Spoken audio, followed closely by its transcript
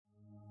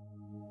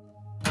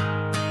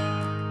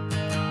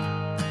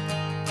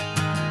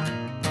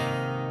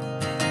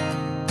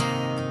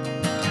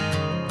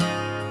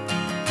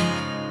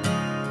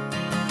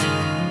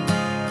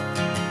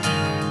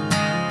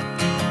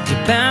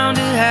bound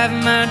to have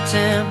my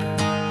temper,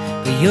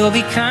 but you'll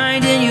be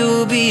kind and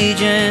you'll be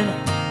gentle,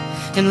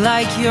 and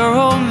like your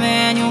old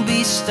man, you'll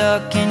be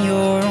stuck in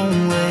your own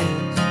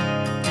ways.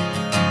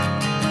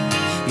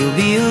 You'll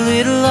be a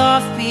little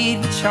offbeat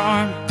but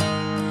charming,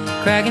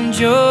 cracking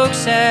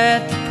jokes at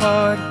the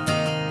party,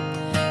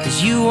 'cause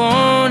you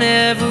won't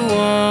ever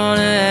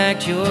wanna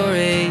act your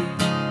age.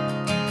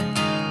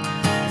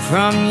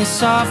 From your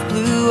soft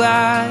blue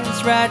eyes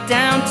right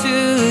down to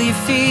your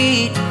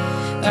feet,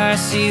 I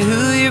see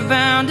who you're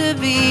bound to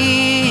be.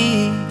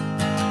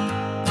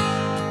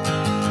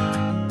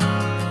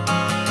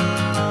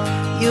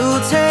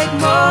 You'll take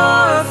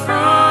more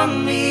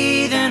from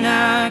me than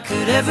I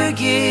could ever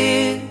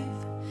give,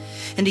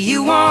 and you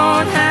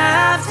won't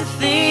have to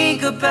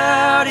think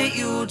about it,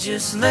 you'll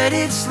just let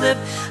it slip.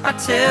 I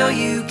tell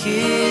you,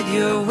 kid,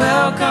 you're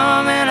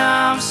welcome, and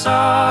I'm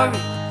sorry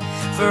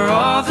for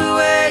all the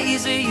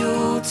ways that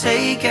you'll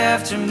take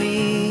after me.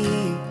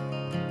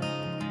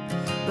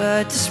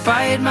 But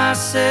despite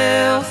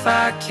myself,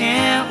 I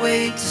can't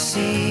wait to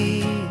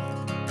see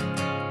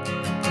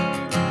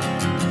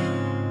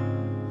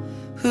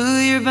who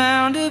you're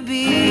bound to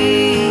be.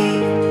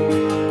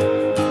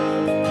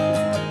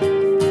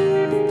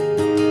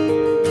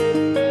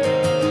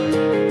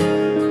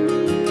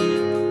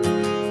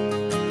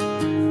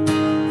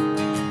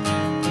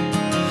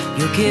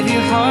 You'll give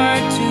your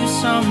heart to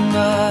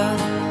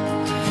somebody,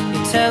 you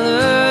tell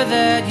her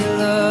that you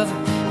love her,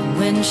 and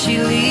when she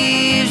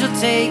leaves, you'll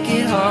take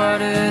it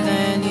harder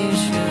than